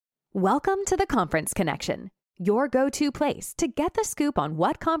Welcome to the Conference Connection, your go-to place to get the scoop on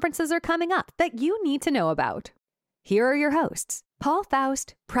what conferences are coming up that you need to know about. Here are your hosts, Paul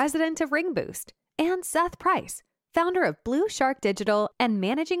Faust, president of Ring Boost, and Seth Price, founder of Blue Shark Digital and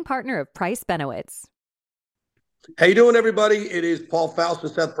managing partner of Price Benowitz. How you doing, everybody? It is Paul Faust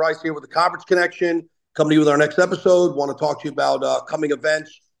and Seth Price here with the Conference Connection, coming to you with our next episode. Want to talk to you about coming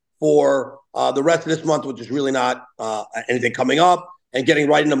events for the rest of this month, which is really not anything coming up, and getting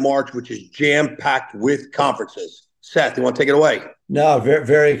right into March, which is jam-packed with conferences. Seth, you want to take it away? No, very,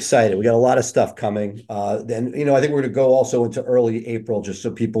 very excited. We got a lot of stuff coming. Then, I think we're going to go also into early April, just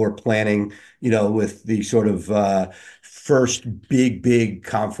so people are planning, with the sort of first big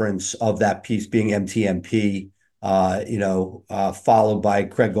conference of that piece being MTMP, followed by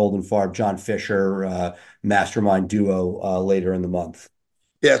Craig Goldenfarb, John Fisher, Mastermind Duo later in the month.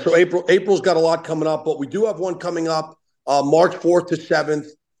 Yeah, so April's got a lot coming up, but we do have one coming up March 4th to 7th.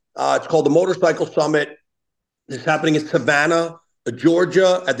 It's called the Motorcycle Summit. It's happening in Savannah,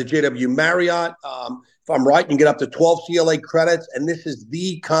 Georgia, at the JW Marriott. If I'm right, you can get up to 12 CLA credits, and this is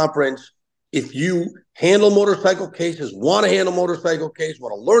the conference. If you handle motorcycle cases, want to handle motorcycle cases,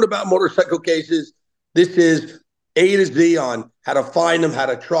 want to learn about motorcycle cases, this is A to Z on how to find them, how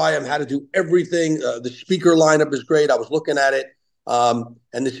to try them, how to do everything. The speaker lineup is great. I was looking at it, and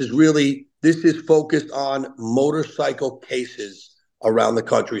this is focused on motorcycle cases around the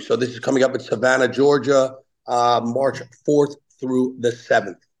country. So this is coming up in Savannah, Georgia, March 4th through the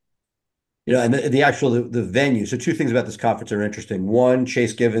 7th. And the venue. So two things about this conference are interesting. One,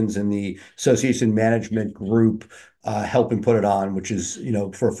 Chase Givens and the Association Management Group helping put it on, which is,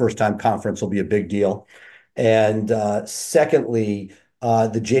 for a first-time conference will be a big deal. And secondly,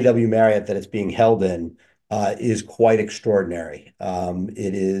 the JW Marriott that it's being held in is quite extraordinary.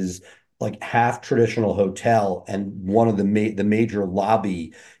 It is like half traditional hotel, and one of the major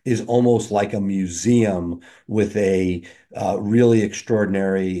lobby is almost like a museum with a really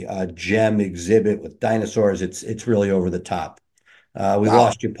extraordinary gem exhibit with dinosaurs. It's really over the top. We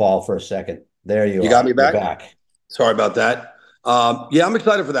lost you, Paul, for a second. There you are. You got me back? You're back. Sorry about that. Yeah, I'm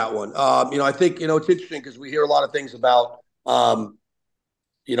excited for that one. I think, it's interesting because we hear a lot of things about,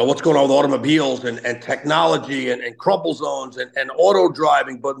 what's going on with automobiles and technology and crumple zones and auto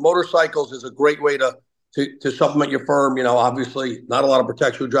driving, but motorcycles is a great way to supplement your firm. Obviously not a lot of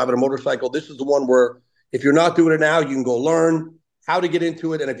protection with driving a motorcycle. This is the one where if you're not doing it now, you can go learn how to get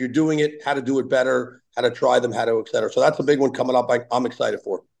into it. And if you're doing it, how to do it better, how to try them, how to, et cetera. So that's a big one coming up. I'm excited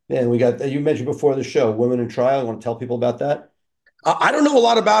for. And we got, you mentioned before the show, Women in Trial. You want to tell people about that? I don't know a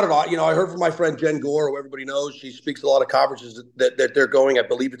lot about it. I heard from my friend Jen Gore, who everybody knows. She speaks at a lot of conferences that they're going. I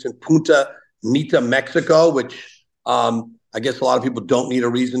believe it's in Punta Mita, Mexico, which I guess a lot of people don't need a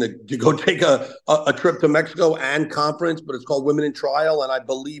reason to go take a trip to Mexico and conference, but it's called Women in Trial. And I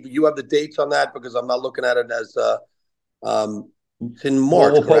believe you have the dates on that because I'm not looking at it as it's in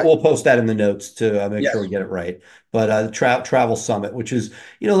March. We'll post that in the notes to make sure we get it right. But Travel Summit, which is,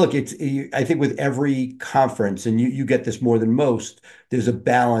 look, I think with every conference, and you get this more than most, there's a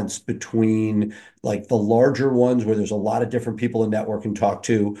balance between like the larger ones where there's a lot of different people to network and talk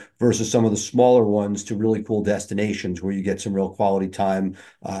to versus some of the smaller ones to really cool destinations where you get some real quality time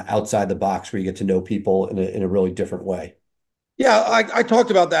outside the box where you get to know people in a really different way. Yeah, I talked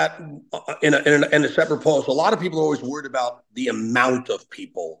about that in a separate post. A lot of people are always worried about the amount of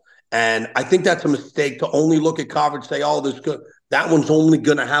people. And I think that's a mistake to only look at conference and say, that one's only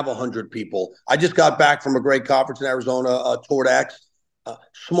going to have 100 people. I just got back from a great conference in Arizona, TORDX,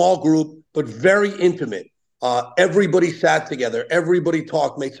 small group, but very intimate. Everybody sat together. Everybody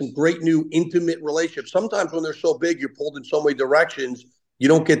talked, made some great new intimate relationships. Sometimes when they're so big, you're pulled in so many directions, you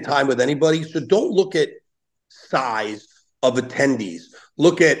don't get time with anybody. So don't look at size of attendees.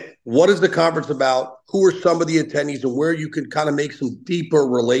 Look at what is the conference about, who are some of the attendees, and where you can kind of make some deeper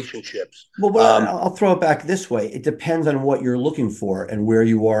relationships. Well, I'll throw it back this way. It depends on what you're looking for and where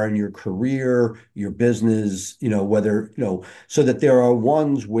you are in your career, your business, so that there are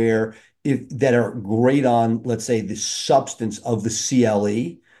ones where that are great on, let's say, the substance of the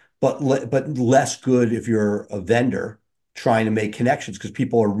CLE, but less good if you're a vendor trying to make connections because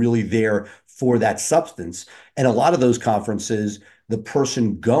people are really there for that substance. And a lot of those conferences, the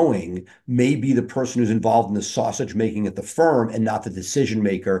person going may be the person who's involved in the sausage making at the firm and not the decision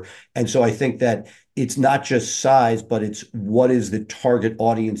maker. And so I think that it's not just size, but it's what is the target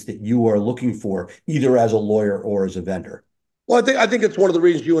audience that you are looking for, either as a lawyer or as a vendor. Well, I think it's one of the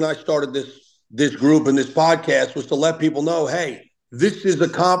reasons you and I started this group and this podcast was to let people know, hey, this is a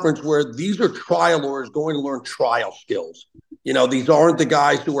conference where these are trial lawyers going to learn trial skills. These aren't the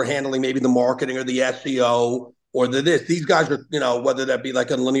guys who are handling maybe the marketing or the SEO or they're this. These guys are, whether that be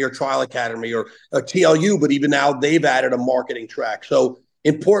like a Linear Trial Academy or a TLU, but even now they've added a marketing track. So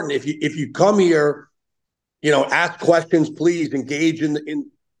important, if you come here, ask questions, please engage in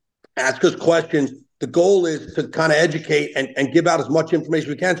ask us questions. The goal is to kind of educate and give out as much information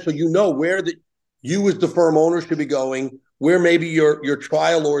we can, so where you as the firm owner should be going, where maybe your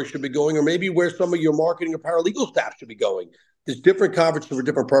trial lawyer should be going, or maybe where some of your marketing or paralegal staff should be going. There's different conferences for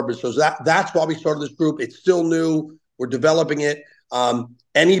different purposes. So that's why we started this group. It's still new. We're developing it.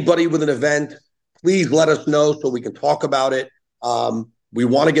 Anybody with an event, please let us know so we can talk about it. We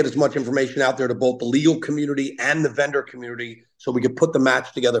want to get as much information out there to both the legal community and the vendor community so we can put the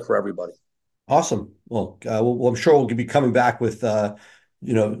match together for everybody. Awesome. Well, I'm sure we'll be coming back with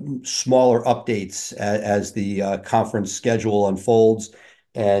smaller updates as the conference schedule unfolds,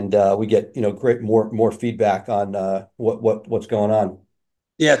 and we get great more feedback on what's going on.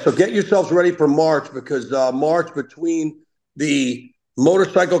 Yeah, so get yourselves ready for March, because March, between the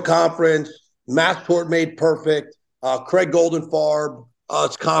motorcycle conference, Mass Tort Made Perfect, Craig Goldenfarb,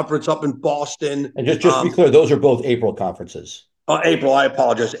 conference up in Boston. And just to be clear, those are both April conferences. April, I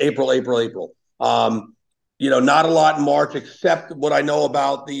apologize. April. Not a lot in March, except what I know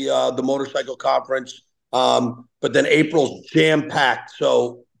about the motorcycle conference. But then April's jam-packed.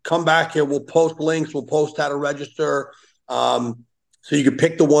 So come back here. We'll post links. We'll post how to register. So you can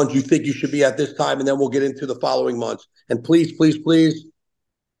pick the ones you think you should be at this time, and then we'll get into the following months. And please, please, please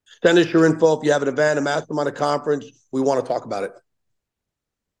send us your info if you have an event, a mastermind, a conference. We want to talk about it.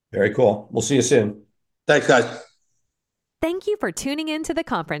 Very cool. We'll see you soon. Thanks, guys. Thank you for tuning in to the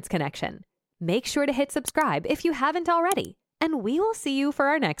Conference Connection. Make sure to hit subscribe if you haven't already, and we will see you for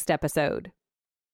our next episode.